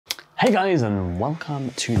Hey guys, and welcome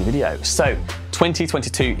to the video. So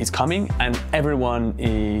 2022 is coming and everyone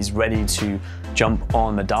is ready to jump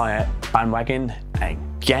on the diet bandwagon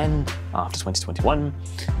again after 2021.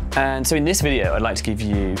 And so in this video, I'd like to give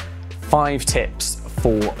you 5 tips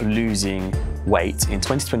for losing weight in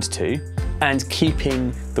 2022 and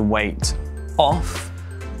keeping the weight off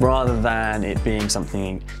rather than it being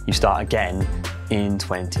something you start again in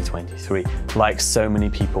 2023, like so many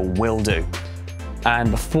people will do.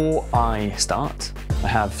 And before I start, I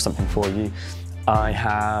have something for you. I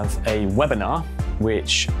have a webinar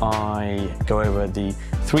which I go over the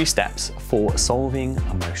 3 steps for solving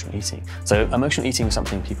emotional eating. So emotional eating is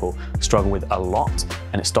something people struggle with a lot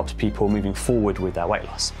and it stops people moving forward with their weight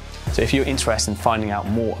loss. So if you're interested in finding out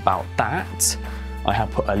more about that, I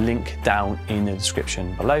have put a link down in the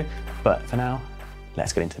description below. But for now,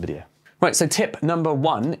 let's get into the video. Right, so tip number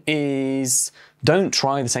 1 is don't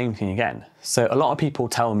try the same thing again. So a lot of people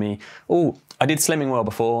tell me, oh, I did Slimming World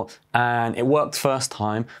before and it worked first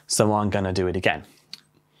time, so I'm gonna do it again.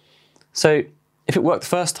 So if it worked the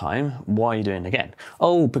first time, why are you doing it again?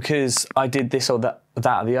 Oh, because I did this or that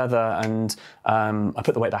or the other and I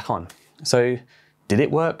put the weight back on. So did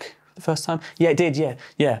it work the first time? Yeah, it did,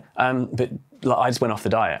 yeah. But like, I just went off the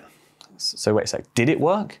diet. So wait a sec, did it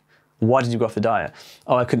work? Why did you go off the diet?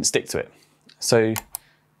 Oh, I couldn't stick to it. So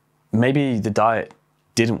maybe the diet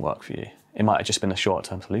didn't work for you. It might have just been a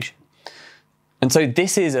short-term solution. And so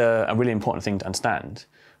this is a really important thing to understand.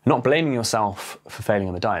 Not blaming yourself for failing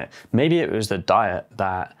on the diet. Maybe it was the diet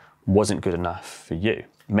that wasn't good enough for you.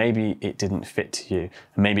 Maybe it didn't fit to you.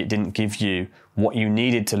 Maybe it didn't give you what you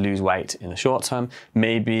needed to lose weight in the short term.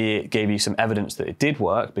 Maybe it gave you some evidence that it did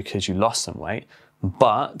work because you lost some weight,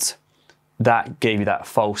 but that gave you that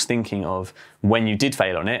false thinking of when you did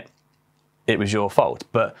fail on it, it was your fault.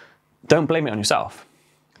 But don't blame it on yourself.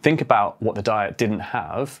 Think about what the diet didn't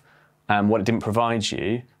have and what it didn't provide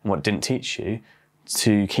you and what it didn't teach you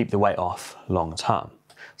to keep the weight off long term.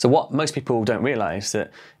 So what most people don't realize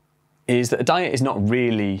is that a diet is not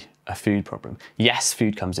really a food problem. Yes,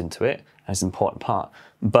 food comes into it as an important part,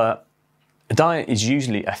 but a diet is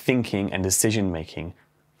usually a thinking and decision-making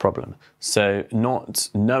problem. So not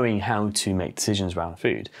knowing how to make decisions around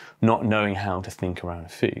food, not knowing how to think around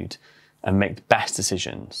food and make the best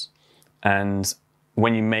decisions. And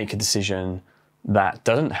when you make a decision that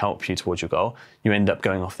doesn't help you towards your goal, you end up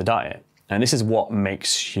going off the diet. And this is what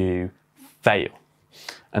makes you fail.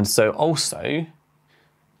 And so also,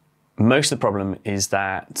 most of the problem is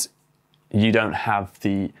that you don't have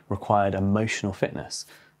the required emotional fitness.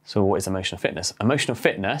 So what is emotional fitness? Emotional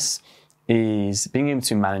fitness is being able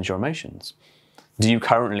to manage your emotions. Do you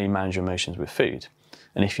currently manage your emotions with food?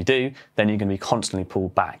 And if you do, then you're going to be constantly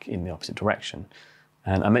pulled back in the opposite direction.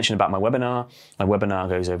 And I mentioned about my webinar. My webinar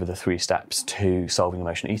goes over the 3 steps to solving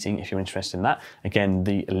emotional eating. If you're interested in that, again,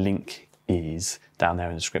 the link is down there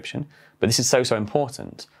in the description. But this is so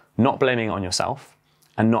important. Not blaming it on yourself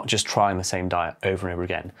and not just trying the same diet over and over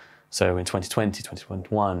again. So in 2020,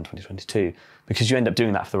 2021, 2022, because you end up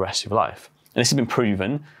doing that for the rest of your life. And this has been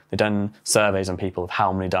proven. They've done surveys on people of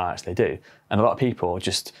how many diets they do. And a lot of people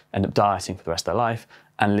just end up dieting for the rest of their life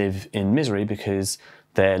and live in misery because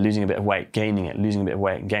they're losing a bit of weight, gaining it, losing a bit of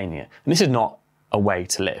weight and gaining it. And this is not a way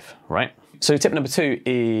to live, right? So tip number 2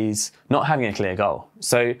 is not having a clear goal.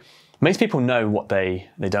 So most people know what they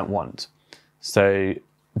don't want. So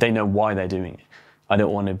they know why they're doing it. I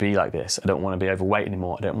don't want to be like this. I don't want to be overweight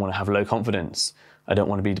anymore. I don't want to have low confidence. I don't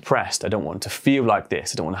want to be depressed. I don't want to feel like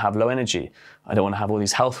this. I don't want to have low energy. I don't want to have all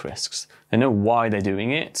these health risks. They know why they're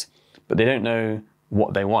doing it, but they don't know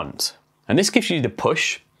what they want. And this gives you the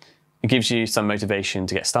push. It gives you some motivation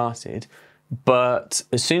to get started. But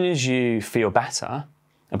as soon as you feel better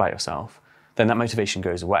about yourself, then that motivation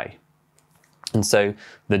goes away. And so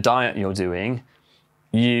the diet you're doing,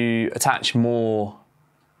 you attach more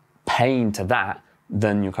pain to that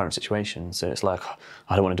than your current situation. So it's like,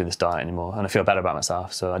 I don't want to do this diet anymore and I feel better about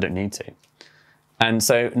myself, so I don't need to. And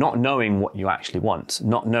so not knowing what you actually want,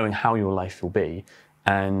 not knowing how your life will be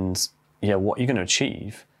and what you're going to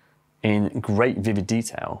achieve in great vivid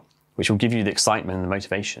detail, which will give you the excitement and the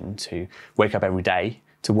motivation to wake up every day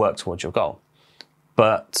to work towards your goal.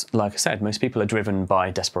 But like I said, most people are driven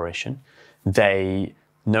by desperation. They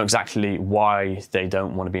know exactly why they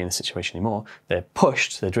don't want to be in this situation anymore. They're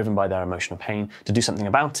pushed, they're driven by their emotional pain to do something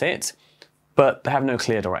about it, but they have no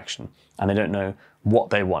clear direction and they don't know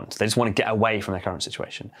what they want. They just want to get away from their current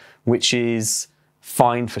situation, which is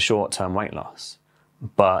fine for short-term weight loss,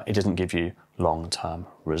 but it doesn't give you long-term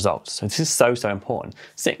results. So this is so important.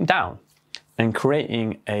 Sitting down and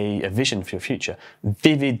creating a vision for your future,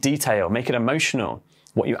 vivid detail, make it emotional,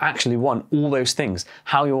 what you actually want, all those things,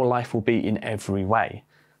 how your life will be in every way,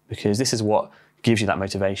 because this is what gives you that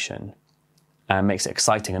motivation and makes it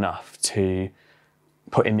exciting enough to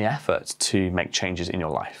put in the effort to make changes in your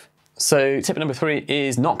life. So tip number 3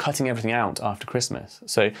 is not cutting everything out after Christmas.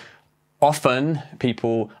 So often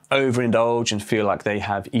people overindulge and feel like they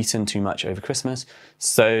have eaten too much over Christmas.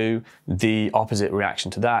 So the opposite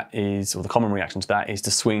reaction to that is, or the common reaction to that is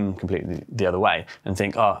to swing completely the other way and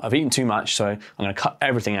think, oh, I've eaten too much, so I'm going to cut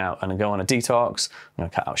everything out. I'm going to go on a detox. I'm going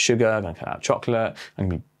to cut out sugar. I'm going to cut out chocolate. I'm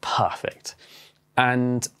going to be perfect.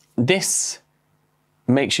 And this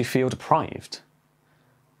makes you feel deprived.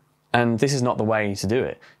 And this is not the way to do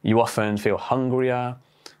it. You often feel hungrier.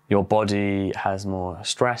 Your body has more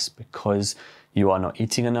stress because you are not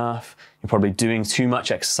eating enough. You're probably doing too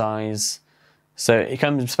much exercise. So it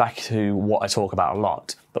comes back to what I talk about a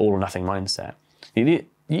lot, the all or nothing mindset. You're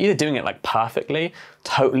either doing it like perfectly,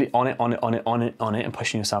 totally on it, and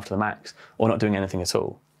pushing yourself to the max, or not doing anything at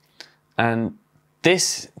all. And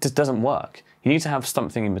this just doesn't work. You need to have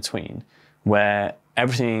something in between where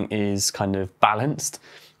everything is kind of balanced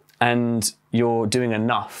and you're doing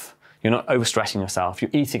enough. You're not overstressing yourself,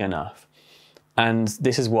 you're eating enough. And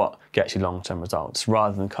this is what gets you long-term results,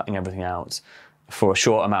 rather than cutting everything out for a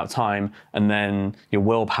short amount of time and then your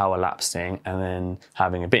willpower lapsing and then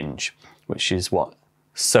having a binge, which is what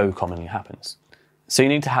so commonly happens. So you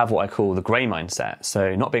need to have what I call the grey mindset.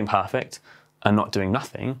 So not being perfect and not doing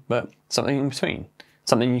nothing, but something in between.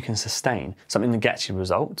 Something you can sustain, something that gets you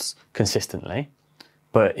results consistently,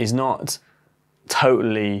 but is not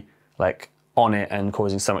totally like on it and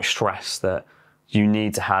causing so much stress that you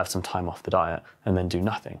need to have some time off the diet and then do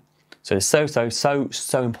nothing. So it's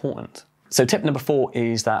so important. So tip number 4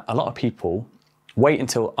 is that a lot of people wait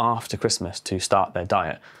until after Christmas to start their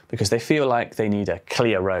diet because they feel like they need a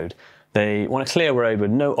clear road. They want a clear road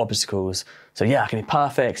with no obstacles. So yeah, I can be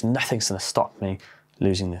perfect, nothing's gonna stop me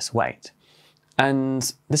losing this weight.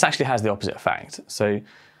 And this actually has the opposite effect. So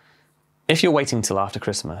if you're waiting till after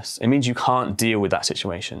Christmas, it means you can't deal with that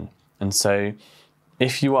situation. And so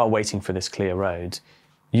if you are waiting for this clear road,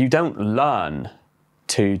 you don't learn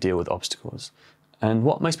to deal with obstacles. And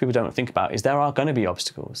what most people don't think about is there are going to be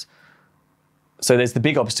obstacles. So there's the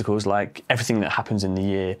big obstacles like everything that happens in the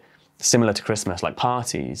year similar to Christmas, like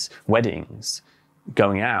parties, weddings,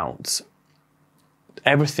 going out,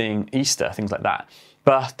 everything, Easter, things like that,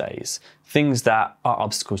 birthdays, things that are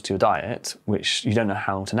obstacles to your diet, which you don't know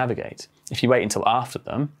how to navigate. If you wait until after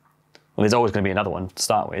them, well, there's always going to be another one to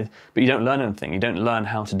start with, but you don't learn anything. You don't learn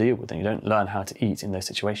how to deal with them. You don't learn how to eat in those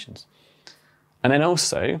situations. And then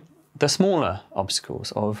also the smaller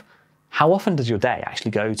obstacles of how often does your day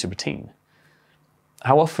actually go to routine?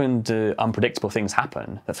 How often do unpredictable things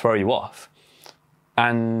happen that throw you off?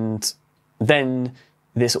 And then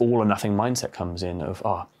this all or nothing mindset comes in of,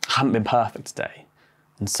 oh, I haven't been perfect today.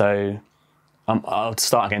 And so I'll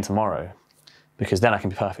start again tomorrow because then I can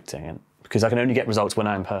be perfect again, because I can only get results when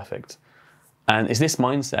I'm perfect. And it's this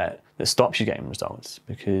mindset that stops you getting results,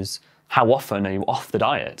 because how often are you off the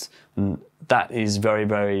diet? And that is very,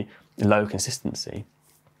 very low consistency.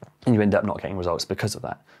 And you end up not getting results because of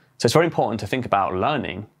that. So it's very important to think about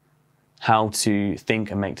learning how to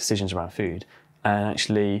think and make decisions around food and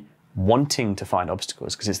actually wanting to find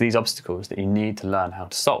obstacles, because it's these obstacles that you need to learn how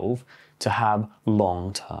to solve to have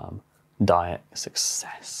long-term diet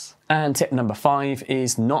success. And tip number 5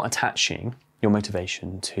 is not attaching your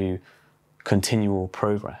motivation to continual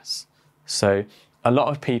progress. So a lot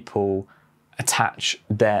of people attach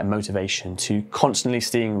their motivation to constantly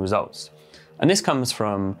seeing results. And this comes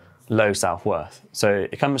from low self-worth. So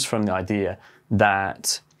it comes from the idea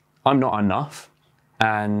that I'm not enough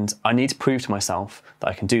and I need to prove to myself that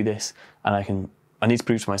I can do this, and I need to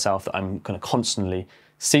prove to myself that I'm going to constantly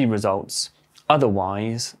see results,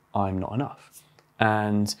 otherwise I'm not enough.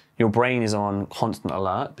 And your brain is on constant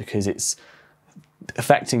alert because it's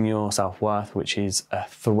affecting your self-worth, which is a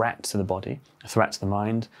threat to the body, a threat to the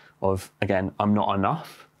mind of, again, I'm not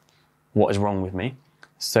enough. What is wrong with me?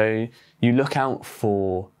 So you look out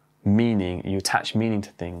for meaning, you attach meaning to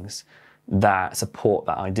things that support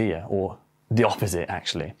that idea, or the opposite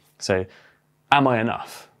actually. So am I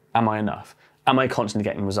enough? Am I enough? Am I constantly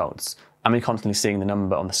getting results? Am I constantly seeing the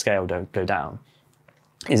number on the scale go down?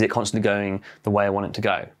 Is it constantly going the way I want it to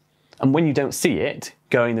go? And when you don't see it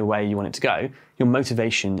going the way you want it to go, your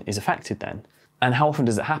motivation is affected then. And how often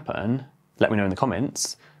does it happen? Let me know in the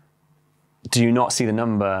comments. Do you not see the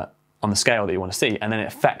number on the scale that you want to see? And then it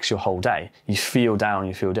affects your whole day. You feel down,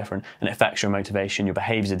 you feel different, and it affects your motivation, your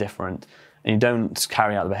behaviors are different, and you don't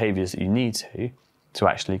carry out the behaviors that you need to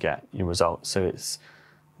actually get your results. So it's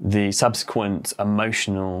the subsequent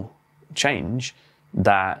emotional change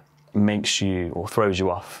that makes you or throws you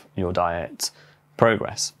off your diet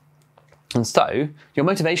progress. And so your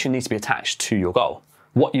motivation needs to be attached to your goal,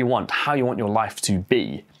 what you want, how you want your life to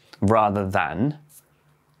be, rather than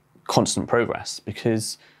constant progress,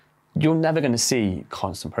 because you're never going to see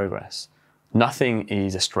constant progress. Nothing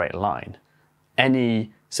is a straight line.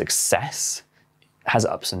 Any success has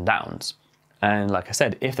ups and downs. And like I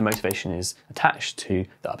said, if the motivation is attached to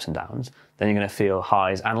the ups and downs, then you're going to feel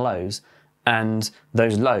highs and lows. And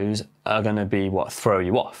those lows are going to be what throw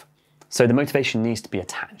you off. So the motivation needs to be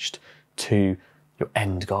attached to your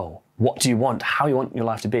end goal. What do you want? How you want your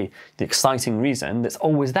life to be? The exciting reason that's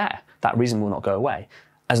always there. That reason will not go away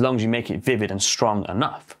as long as you make it vivid and strong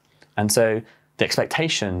enough. And so the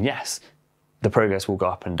expectation, yes, the progress will go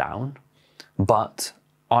up and down, but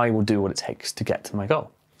I will do what it takes to get to my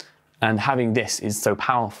goal. And having this is so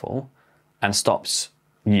powerful and stops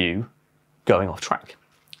you going off track.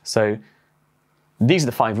 So these are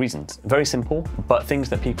the 5 reasons. Very simple, but things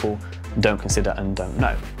that people don't consider and don't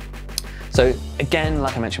know. So again,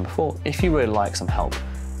 like I mentioned before, if you would like some help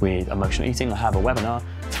with emotional eating, I have a webinar,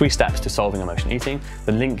 3 steps to solving emotional eating.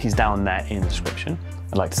 The link is down there in the description.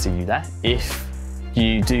 I'd like to see you there if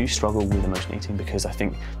you do struggle with emotional eating, because I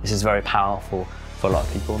think this is very powerful for a lot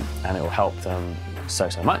of people and it will help them so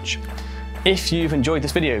much. If you've enjoyed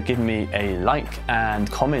this video, give me a like and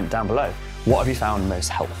comment down below. What have you found most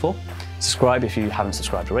helpful? Subscribe if you haven't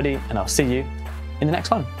subscribed already, and I'll see you in the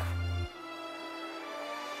next one.